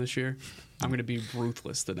touchdown this year, I'm going to be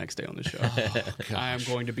ruthless the next day on the show. I am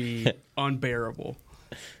going to be unbearable.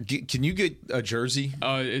 Can you get a jersey?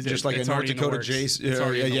 Just like a North Dakota Jays?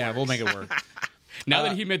 Yeah, we'll make it work. Now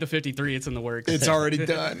that he made the 53, it's in the works. It's already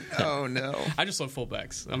done. Oh, no. I just love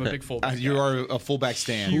fullbacks. I'm a big fullback You are a fullback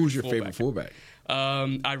stan. Who's your favorite fullback?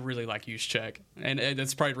 I really like Juszczyk. And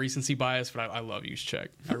that's probably recency bias, but I love Juszczyk.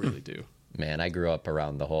 I really do. Man, I grew up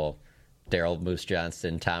around the whole Daryl Moose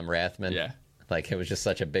Johnston, Tom Rathman. Yeah. Like, it was just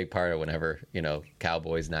such a big part of whenever,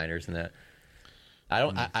 Cowboys, Niners, and that.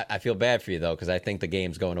 I feel bad for you though, because I think the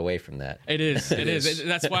game's going away from that. It is.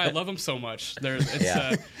 That's why I love them so much.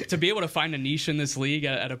 To be able to find a niche in this league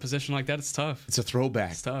at a position like that, it's tough. It's a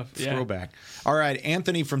throwback. It's tough. Throwback. All right,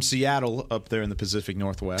 Anthony from Seattle, up there in the Pacific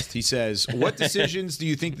Northwest. He says, "What decisions do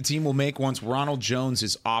you think the team will make once Ronald Jones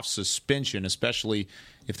is off suspension, especially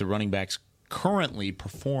if the running backs currently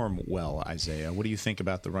perform well?" Isaiah, what do you think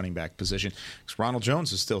about the running back position? Because Ronald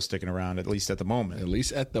Jones is still sticking around, at least at the moment.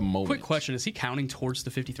 Quick question: is he counting towards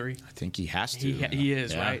the 53? I think he has to. He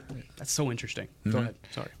is, right? That's so interesting. Go ahead.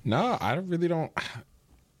 Sorry. No, I really don't.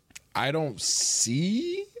 I don't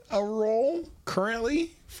see a role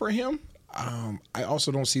currently for him. I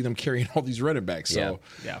also don't see them carrying all these running backs. So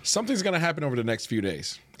something's going to happen over the next few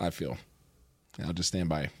days, I feel. I'll just stand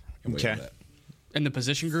by and wait for that. In the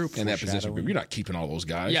position group? In that position group. You're not keeping all those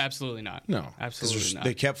guys. Yeah, absolutely not. No. Absolutely not.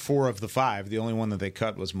 They kept 4 of the 5. The only one that they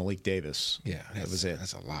cut was Malik Davis. Yeah, that was it.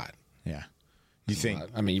 That's a lot. Yeah. You think?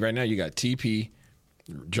 I mean, right now you got TP,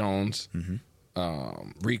 Jones,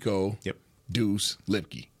 Rico, Deuce,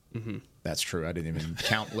 Lipke. Mm-hmm. That's true. I didn't even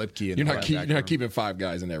count Lipke. You're not keeping 5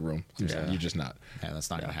 guys in that room. You're just not. Yeah, that's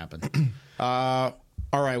not going to happen.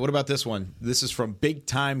 All right, what about this one? This is from Big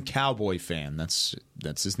Time Cowboy Fan. That's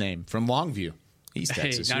his name. From Longview, East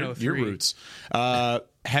Texas. Your roots.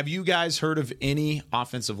 Have you guys heard of any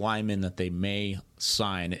offensive linemen that they may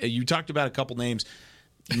sign? You talked about a couple names.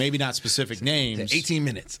 Maybe not specific names. 18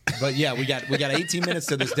 minutes. But yeah, we got 18 minutes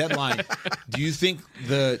to this deadline. Do you think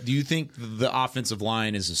the offensive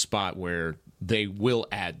line is a spot where they will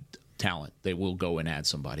add talent? They will go and add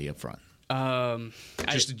somebody up front?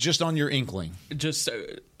 Just on your inkling. Just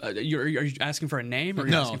are you asking for a name or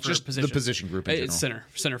no? Asking for just a position? The position group. In it's center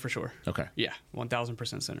for sure. Okay. Yeah,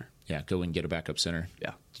 1000% center. Yeah, go and get a backup center.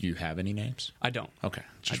 Yeah. Do you have any names? I don't. Okay,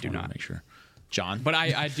 I do not. Make sure. John, but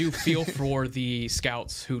I do feel for the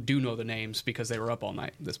scouts who do know the names because they were up all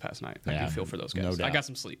night this past night. I do feel for those guys. No doubt. I got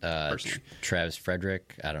some sleep personally. Travis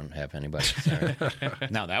Frederick. I don't have anybody. Sorry.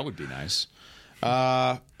 Now that would be nice.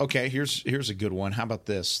 Okay, here's a good one. How about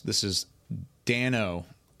this? This is Dano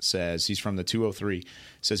says, he's from the 203,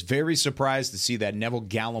 says, very surprised to see that Neville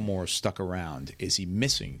Gallimore stuck around. Is he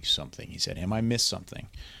missing something? He said, am I miss something?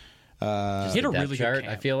 He had a really good camp.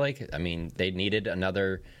 I feel like, I mean, they needed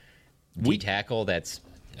another tackle that's,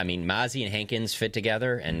 I mean, Mozzie and Hankins fit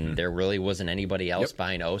together, and there really wasn't anybody else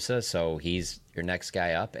behind Osa, so he's your next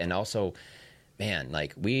guy up. And also, man,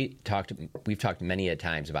 like we've talked many a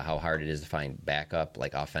times about how hard it is to find backup,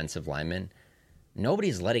 like offensive linemen.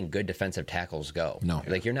 Nobody's letting good defensive tackles go. No.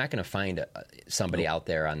 Like, you're not going to find somebody out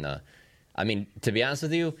there on the... I mean, to be honest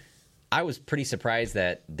with you, I was pretty surprised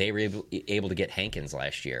that they were able to get Hankins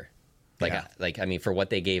last year. I mean, for what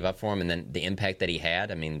they gave up for him and then the impact that he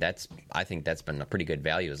had, I mean, I think that's been a pretty good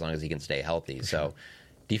value as long as he can stay healthy. So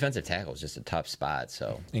defensive tackle is just a tough spot.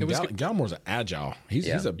 So and Gallimore's agile.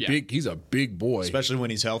 He's a big boy, especially when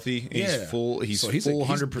he's healthy. He's full. He's full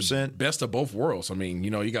 100%. Best of both worlds. I mean,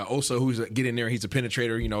 you got Osa who's get in there. He's a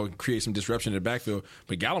penetrator. Create some disruption in the backfield.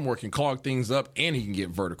 But Gallimore can clog things up, and he can get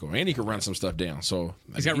vertical, and he can run some stuff down. So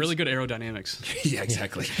he's got really good aerodynamics. Yeah,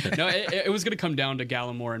 exactly. No, it was going to come down to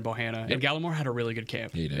Gallimore and Bohanna, and Gallimore had a really good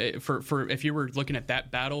camp. He did. For if you were looking at that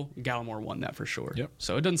battle, Gallimore won that for sure. Yep.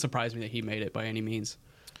 So it doesn't surprise me that he made it by any means.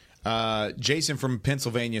 Jason from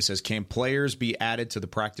Pennsylvania says, can players be added to the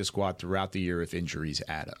practice squad throughout the year if injuries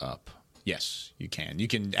add up? Yes, you can. You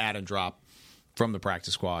can add and drop from the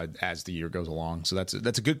practice squad as the year goes along. So that's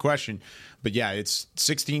a good question. But yeah, it's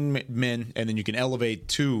 16 men, and then you can elevate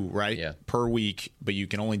 2, per week, but you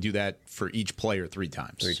can only do that for each player 3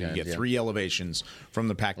 times. So you get 3 elevations from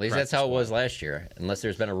the pack. At least that's how it was last year, unless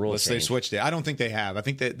there's been a rule change. They switched it. I don't think they have. I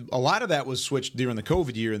think that a lot of that was switched during the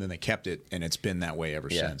COVID year, and then they kept it, and it's been that way ever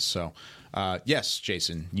since. So, yes,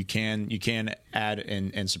 Jason, you can add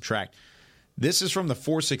and subtract. This is from the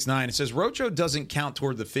 469. It says Rojo doesn't count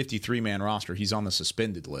toward the 53-man roster. He's on the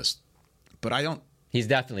suspended list. But I don't. He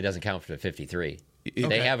definitely doesn't count for the 53. Okay.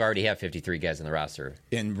 They already have 53 guys in the roster.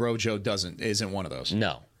 And Rojo isn't one of those.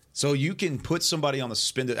 No. So you can put somebody on the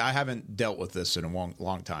suspended. I haven't dealt with this in a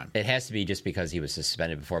long time. It has to be just because he was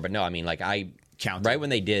suspended before. But no, I mean, I counted. Right when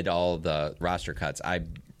they did all the roster cuts, I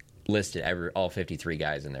listed all 53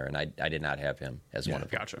 guys in there, and I did not have him as one of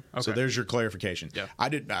them. Gotcha. Okay. So there's your clarification. Yeah. I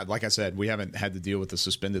did. Like I said, we haven't had to deal with the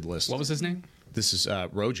suspended list. What was his name? This is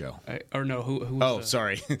Rojo. Who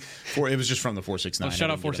sorry. It was just from the 469.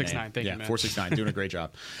 Shout out 469. Thank you, man. 469, doing a great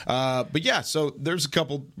job. But yeah, so there's a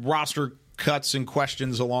couple roster cuts and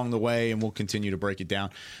questions along the way, and we'll continue to break it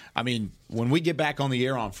down. I mean, when we get back on the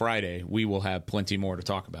air on Friday, we will have plenty more to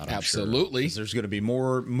talk about. Absolutely. Sure, there's going to be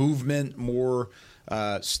more movement, more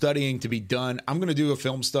studying to be done. I'm going to do a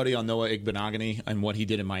film study on Noah Igbenogany and what he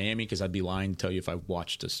did in Miami, because I'd be lying to tell you if I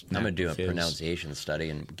watched this. I'm going to do a pronunciation study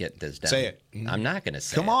and get this down. Say it. I'm not going to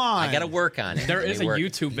say Come on. I got to work on it. There is a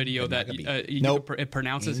YouTube video that it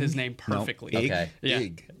pronounces his name perfectly. Nope. Okay. Yeah.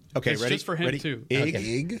 Okay, it's ready? just for him, too.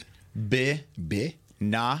 Ig. Be.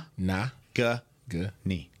 Na. Ga.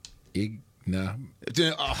 Ni. Ig. Na.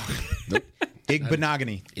 Nope.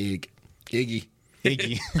 Igbenogany.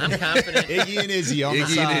 Iggy. I'm confident. Iggy and Izzy on the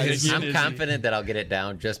side. I'm confident that I'll get it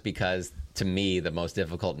down, just because, to me, the most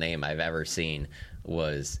difficult name I've ever seen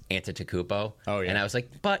was Antetokounmpo. Oh, yeah. And I was like,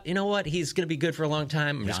 but you know what? He's going to be good for a long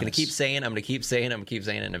time. I'm just going to keep saying,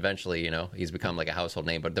 and eventually, he's become like a household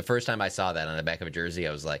name. But the first time I saw that on the back of a jersey,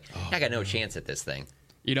 I was like, I got no chance at this thing.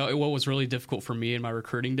 What was really difficult for me in my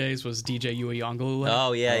recruiting days was DJ Uiagalelei.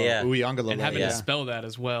 Oh, yeah. Uiagalelei. And having to spell that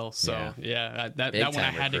as well. So, that one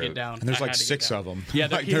I had to get down. And there's like 6 of them.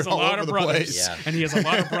 Yeah, he has a lot of brothers. Yeah. And he has a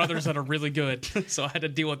lot of brothers that are really good. So I had to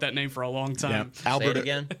deal with that name for a long time. Yeah. Say it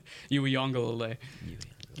again? Uiagalelei.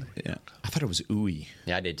 Yeah. I thought it was Ui.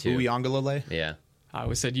 Yeah, I did too. Uiagalelei? Yeah. I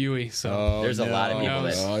always said Yui. So there's a lot of people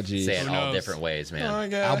that say it Who all knows? different ways, man. Oh, my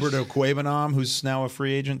gosh. Alberto Cuebanam, who's now a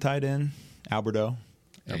free agent tight end. Alberto.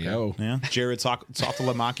 Okay. Yo. Yeah. Jared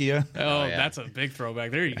Sotolamachia. That's a big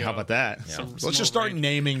throwback. There you go. How about that? Yeah. Let's just start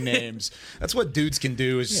naming names. That's what dudes can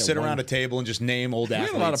do, is sit around a table and just name old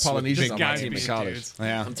athletes. We had a lot of Polynesians on my guys team in being college. dudes.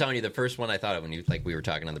 Yeah. I'm telling you, the first one I thought of when we were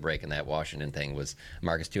talking on the break, and that Washington thing was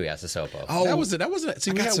Marcus Tuiasosopo. Oh, that was it.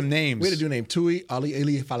 See, we got some names. We had to do a name. Tui Ali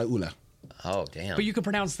Eli Falaula. Oh, damn. But you can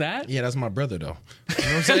pronounce that? Yeah, that's my brother, though. You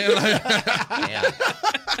know what I'm saying? Damn.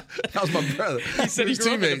 That was my brother. He said he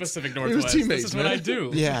grew up in the Pacific Northwest. We was teammates, This is what I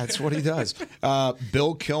do. Yeah, that's what he does.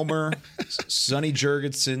 Bill Kilmer, Sonny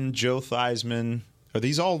Jurgensen, Joe Theismann. Are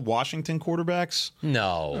these all Washington quarterbacks?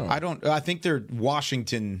 No. I think they're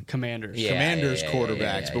Washington Commanders.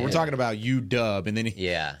 quarterbacks, but we're talking about UW, and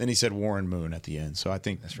then he said Warren Moon at the end. So I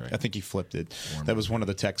think that's right. I think he flipped it. That was one of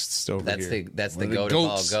the texts over here. That's the goat of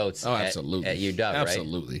all goats. Oh, absolutely. At UW, right?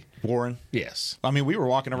 Absolutely. Warren. Yes. I mean, we were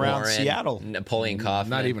walking around Warren, Seattle. Napoleon Kaufman.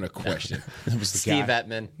 Not even a question. It was the Steve guy.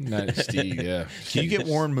 Ettman. Not Steve, yeah. Can you get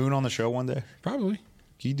Warren Moon on the show one day? Probably.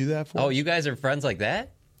 Can you do that for us? Oh, you guys are friends like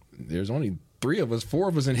that? There's only 3 of us, 4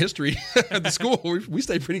 of us in history at the school. We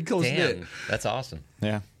stay pretty close knit. Damn, that's awesome.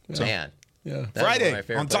 Yeah. So, Man. Yeah. That was one of my Friday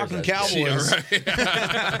favorite on players Talking as a kid. Cowboys.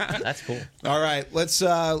 Yeah, right. That's cool. All right, let's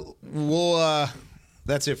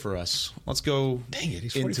that's it for us. Let's go. Dang it,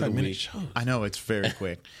 he's into 45 the minutes week. shows. I know, it's very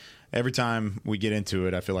quick. Every time we get into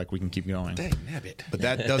it, I feel like we can keep going. Dang, nabbit. But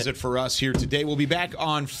that does it for us here today. We'll be back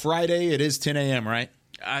on Friday. It is 10 a.m., right?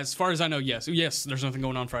 As far as I know, yes. Yes, there's nothing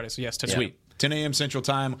going on Friday, so yes, today. Sweet. 10 a.m. Central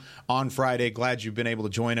Time on Friday. Glad you've been able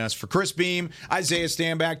to join us. For Chris Beam, Isaiah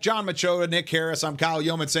Stanback, John Machota, Nick Harris, I'm Kyle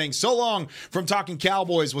Yeoman saying so long from Talking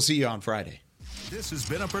Cowboys. We'll see you on Friday. This has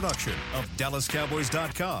been a production of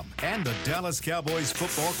DallasCowboys.com and the Dallas Cowboys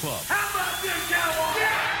Football Club. How about this, Cowboys?